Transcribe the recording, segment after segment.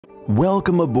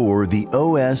Welcome aboard the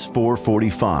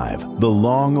OS-445, the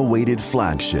long-awaited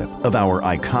flagship of our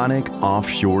iconic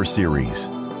Offshore series.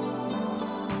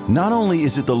 Not only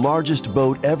is it the largest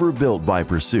boat ever built by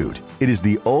Pursuit, it is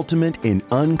the ultimate in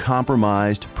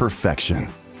uncompromised perfection.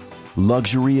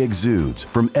 Luxury exudes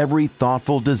from every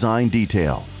thoughtful design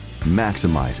detail,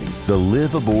 maximizing the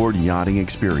live-aboard yachting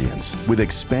experience with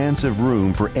expansive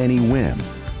room for any whim,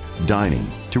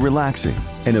 dining to relaxing,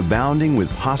 and abounding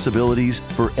with possibilities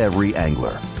for every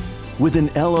angler. With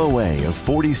an LOA of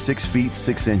 46 feet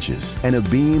 6 inches and a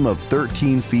beam of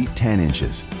 13 feet 10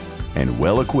 inches, and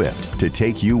well-equipped to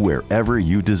take you wherever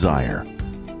you desire.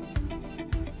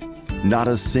 Not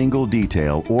a single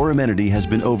detail or amenity has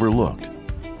been overlooked.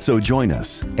 So join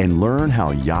us and learn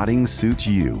how yachting suits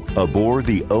you aboard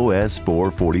the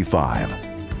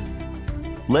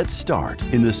OS-445. Let's start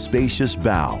in the spacious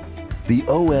bow. The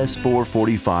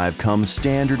OS-445 comes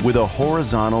standard with a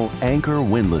horizontal anchor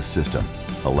windlass system,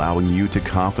 allowing you to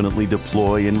confidently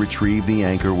deploy and retrieve the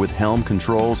anchor with helm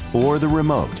controls or the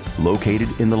remote located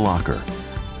in the locker.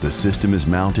 The system is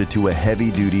mounted to a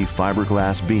heavy-duty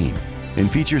fiberglass beam and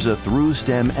features a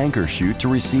through-stem anchor chute to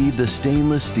receive the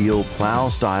stainless steel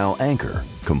plow-style anchor,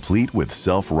 complete with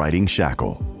self-righting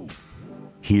shackle.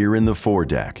 Here in the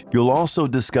foredeck, you'll also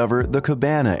discover the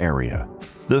cabana area,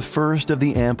 the first of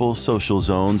the ample social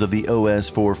zones of the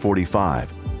OS-445,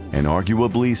 and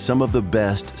arguably some of the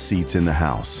best seats in the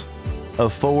house. A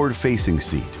forward-facing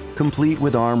seat, complete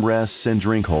with armrests and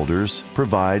drink holders,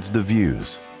 provides the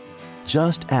views.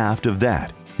 Just aft of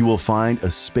that, you will find a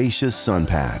spacious sun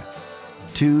pad,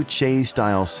 2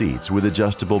 chaise-style seats with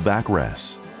adjustable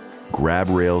backrests. Grab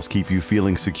rails keep you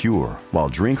feeling secure, while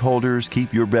drink holders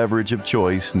keep your beverage of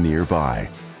choice nearby.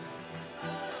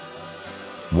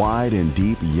 Wide and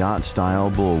deep yacht-style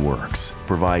bulwarks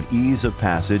provide ease of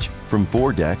passage from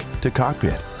foredeck to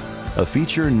cockpit, a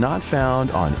feature not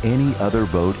found on any other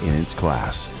boat in its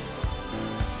class.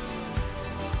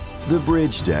 The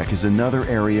bridge deck is another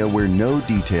area where no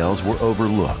details were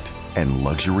overlooked and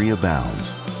luxury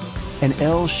abounds. An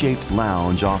L-shaped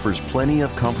lounge offers plenty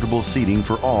of comfortable seating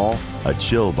for all. A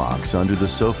chill box under the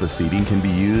sofa seating can be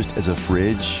used as a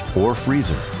fridge or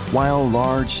freezer, while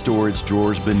large storage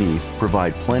drawers beneath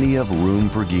provide plenty of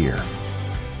room for gear.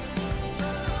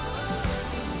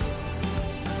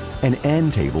 An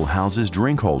end table houses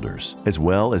drink holders, as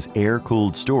well as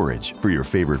air-cooled storage for your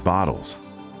favorite bottles.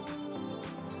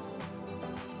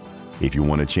 If you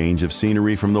want a change of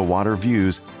scenery from the water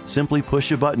views, simply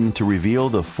push a button to reveal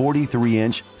the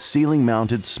 43-inch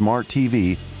ceiling-mounted smart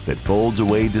TV that folds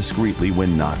away discreetly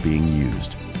when not being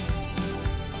used.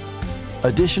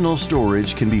 Additional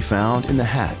storage can be found in the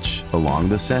hatch along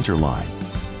the center line.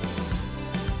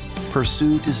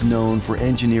 Pursuit is known for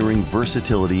engineering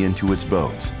versatility into its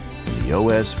boats, and the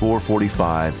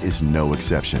OS-445 is no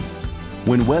exception.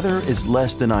 When weather is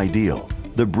less than ideal,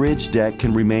 the bridge deck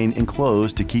can remain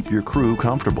enclosed to keep your crew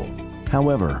comfortable.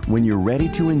 However, when you're ready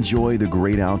to enjoy the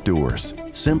great outdoors,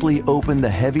 simply open the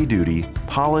heavy-duty,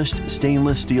 polished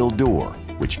stainless steel door,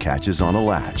 which catches on a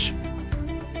latch.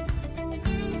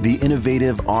 The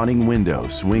innovative awning window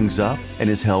swings up and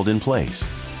is held in place,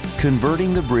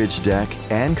 converting the bridge deck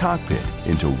and cockpit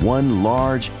into one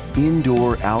large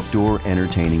indoor-outdoor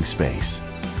entertaining space,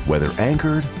 whether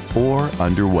anchored or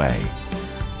underway.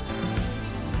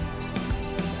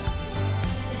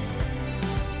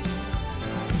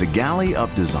 The galley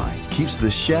up design keeps the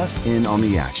chef in on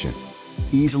the action,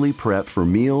 easily prepped for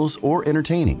meals or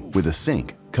entertaining with a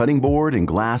sink, cutting board, and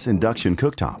glass induction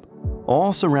cooktop,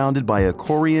 all surrounded by a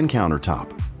Korean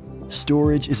countertop.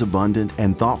 Storage is abundant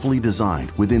and thoughtfully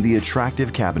designed within the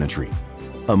attractive cabinetry.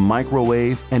 A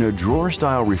microwave and a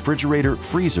drawer-style refrigerator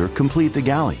freezer complete the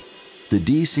galley. The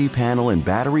DC panel and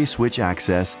battery switch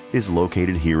access is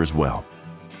located here as well.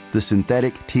 The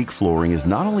synthetic teak flooring is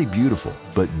not only beautiful,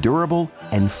 but durable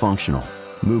and functional.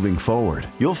 Moving forward,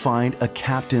 you'll find a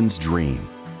captain's dream.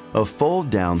 A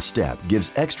fold-down step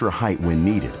gives extra height when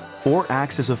needed, or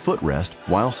acts as a footrest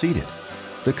while seated.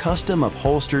 The custom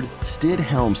upholstered Stid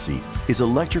helm seat is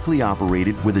electrically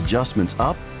operated with adjustments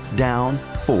up, down,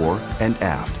 fore, and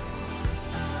aft.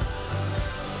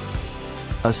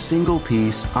 A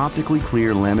single-piece, optically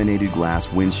clear laminated glass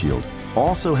windshield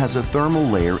also has a thermal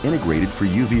layer integrated for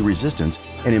UV resistance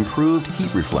and improved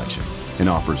heat reflection, and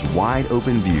offers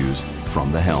wide-open views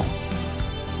from the helm.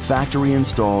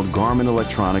 Factory-installed Garmin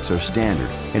electronics are standard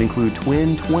and include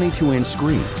twin 22-inch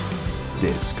screens.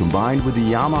 This, combined with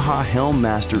the Yamaha Helm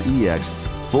Master EX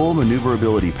full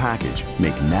maneuverability package,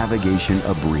 make navigation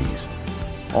a breeze.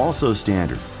 Also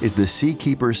standard is the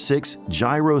Seakeeper 6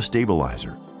 gyro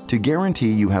stabilizer to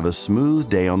guarantee you have a smooth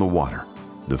day on the water.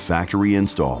 The factory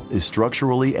install is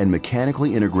structurally and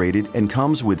mechanically integrated and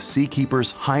comes with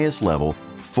Seakeeper's highest level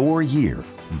 4-year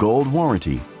gold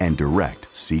warranty and direct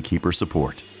Seakeeper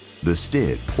support. The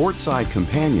STID portside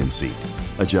companion seat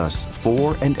adjusts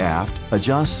fore and aft,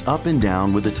 adjusts up and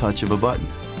down with the touch of a button,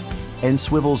 and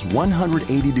swivels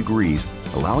 180 degrees,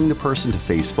 allowing the person to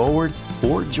face forward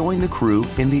or join the crew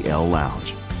in the L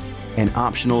lounge. An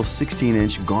optional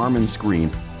 16-inch Garmin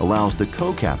screen allows the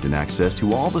co-captain access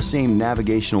to all the same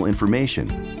navigational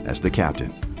information as the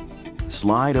captain.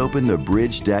 Slide open the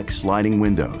bridge deck sliding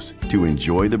windows to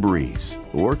enjoy the breeze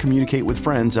or communicate with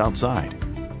friends outside.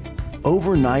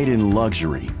 Overnight in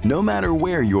luxury, no matter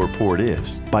where your port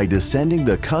is, by descending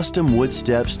the custom wood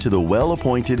steps to the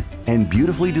well-appointed and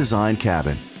beautifully designed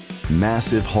cabin.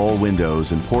 Massive hull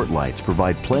windows and port lights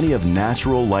provide plenty of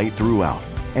natural light throughout.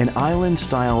 An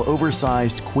island-style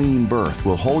oversized queen berth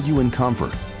will hold you in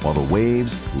comfort while the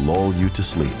waves lull you to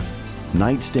sleep.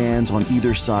 Nightstands on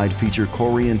either side feature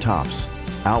Korean tops,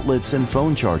 outlets and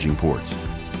phone charging ports.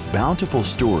 Bountiful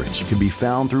storage can be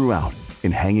found throughout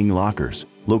in hanging lockers,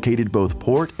 located both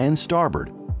port and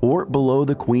starboard or below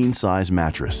the queen-size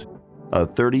mattress. A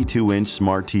 32-inch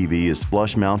smart TV is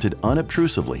flush-mounted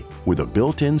unobtrusively with a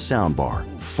built-in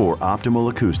soundbar for optimal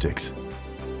acoustics.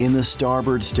 In the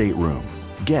starboard stateroom,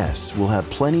 guests will have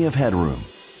plenty of headroom,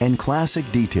 and classic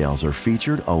details are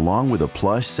featured along with a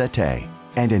plush settee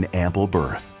and an ample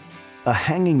berth. A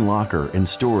hanging locker and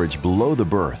storage below the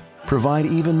berth provide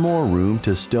even more room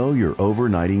to stow your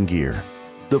overnighting gear.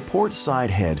 The port side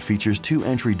head features 2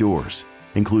 entry doors,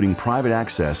 including private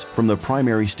access from the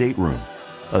primary stateroom,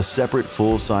 a separate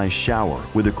full-size shower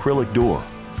with acrylic door,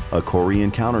 a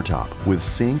Korean countertop with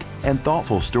sink and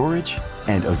thoughtful storage,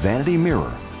 and a vanity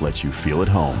mirror lets you feel at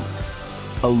home.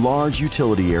 A large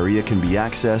utility area can be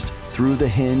accessed through the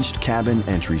hinged cabin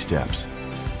entry steps.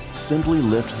 Simply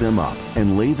lift them up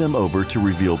and lay them over to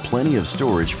reveal plenty of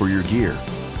storage for your gear,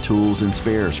 tools and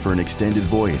spares for an extended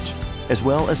voyage, as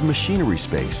well as machinery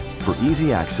space for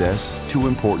easy access to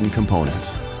important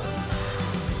components.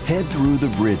 Head through the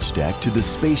bridge deck to the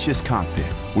spacious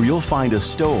cockpit, where you'll find a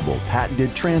stowable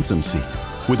patented transom seat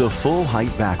with a full-height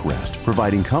backrest,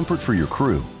 providing comfort for your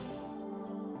crew,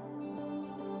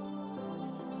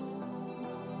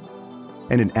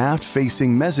 and an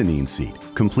aft-facing mezzanine seat,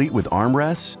 complete with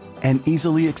armrests and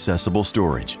easily accessible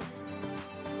storage.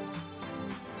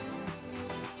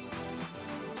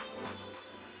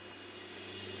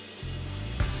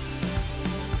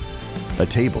 A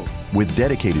table with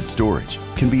dedicated storage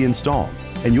can be installed,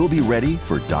 and you'll be ready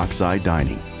for dockside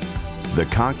dining. The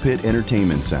Cockpit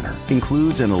Entertainment Center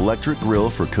includes an electric grill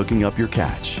for cooking up your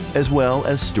catch, as well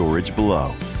as storage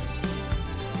below.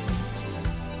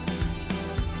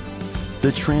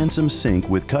 The transom sink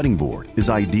with cutting board is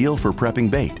ideal for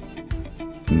prepping bait.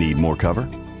 Need more cover?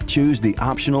 Choose the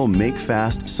optional Make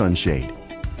Fast sunshade.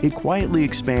 It quietly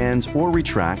expands or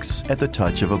retracts at the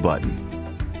touch of a button.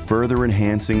 Further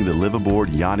enhancing the live-aboard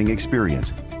yachting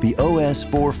experience, the OS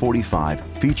 445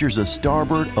 features a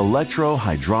starboard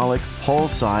electro-hydraulic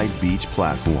hull-side beach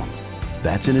platform.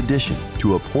 That's in addition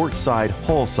to a port-side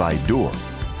hull-side door,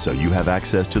 so you have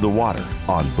access to the water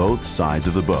on both sides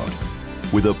of the boat.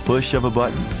 With a push of a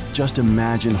button, just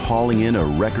imagine hauling in a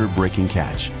record-breaking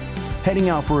catch, heading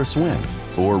out for a swim,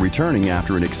 or returning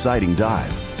after an exciting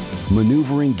dive.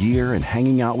 Maneuvering gear and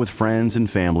hanging out with friends and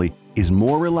family is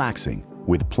more relaxing,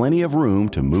 with plenty of room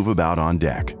to move about on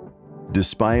deck.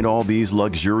 Despite all these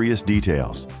luxurious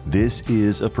details, this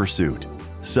is a pursuit.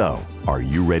 So, are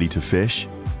you ready to fish?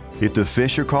 If the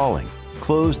fish are calling,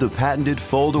 close the patented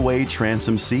fold-away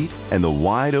transom seat, and the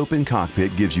wide-open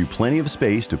cockpit gives you plenty of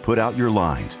space to put out your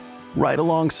lines, right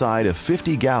alongside a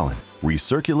 50-gallon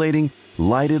recirculating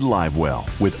lighted live well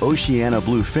with Oceana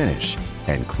blue finish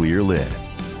and clear lid.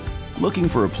 Looking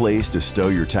for a place to stow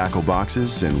your tackle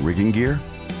boxes and rigging gear?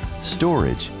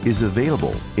 Storage is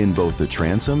available in both the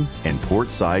transom and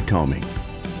port side combing.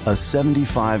 A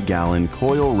 75-gallon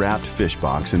coil-wrapped fish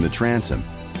box in the transom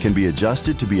can be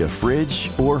adjusted to be a fridge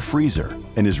or freezer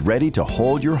and is ready to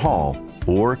hold your haul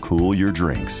or cool your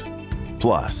drinks.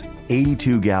 Plus,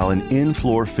 82-gallon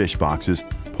in-floor fish boxes,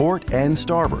 port and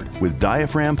starboard with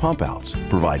diaphragm pump-outs,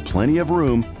 provide plenty of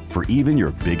room for even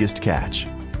your biggest catch.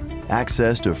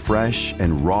 Access to fresh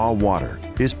and raw water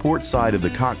is port side of the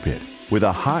cockpit with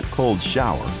a hot-cold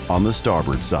shower on the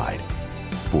starboard side.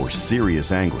 For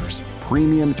serious anglers,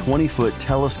 premium 20-foot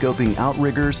telescoping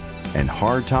outriggers and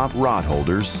hardtop rod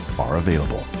holders are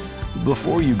available.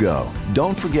 Before you go,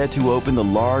 don't forget to open the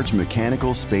large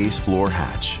mechanical space floor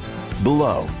hatch.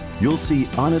 Below, you'll see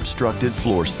unobstructed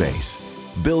floor space,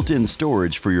 built-in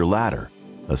storage for your ladder,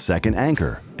 a second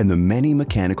anchor, and the many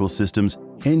mechanical systems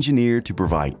engineered to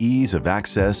provide ease of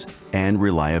access and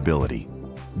reliability.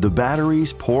 The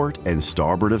batteries port and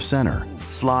starboard of center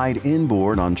slide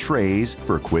inboard on trays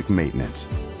for quick maintenance.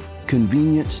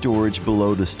 Convenient storage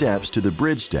below the steps to the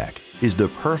bridge deck is the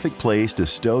perfect place to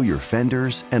stow your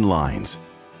fenders and lines.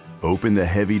 Open the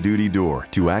heavy-duty door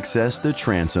to access the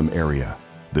transom area.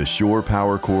 The shore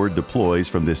power cord deploys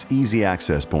from this easy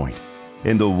access point,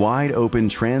 and the wide-open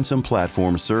transom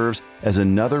platform serves as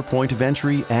another point of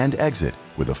entry and exit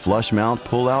with a flush mount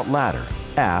pull-out ladder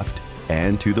aft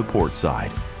and to the port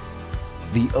side.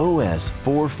 The OS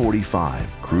 445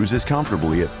 cruises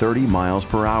comfortably at 30 miles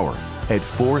per hour at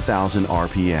 4,000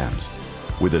 RPMs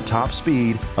with a top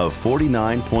speed of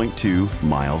 49.2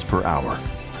 miles per hour.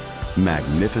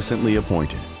 Magnificently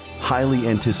appointed, highly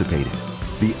anticipated,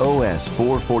 the OS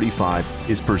 445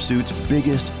 is Pursuit's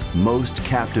biggest, most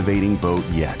captivating boat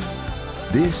yet.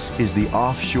 This is the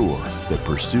Offshore that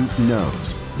Pursuit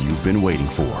knows you've been waiting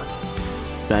for.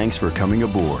 Thanks for coming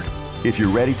aboard. If you're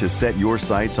ready to set your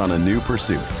sights on a new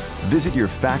Pursuit, visit your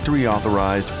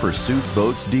factory-authorized Pursuit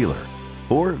Boats dealer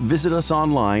or visit us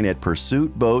online at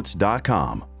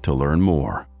pursuitboats.com to learn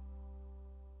more.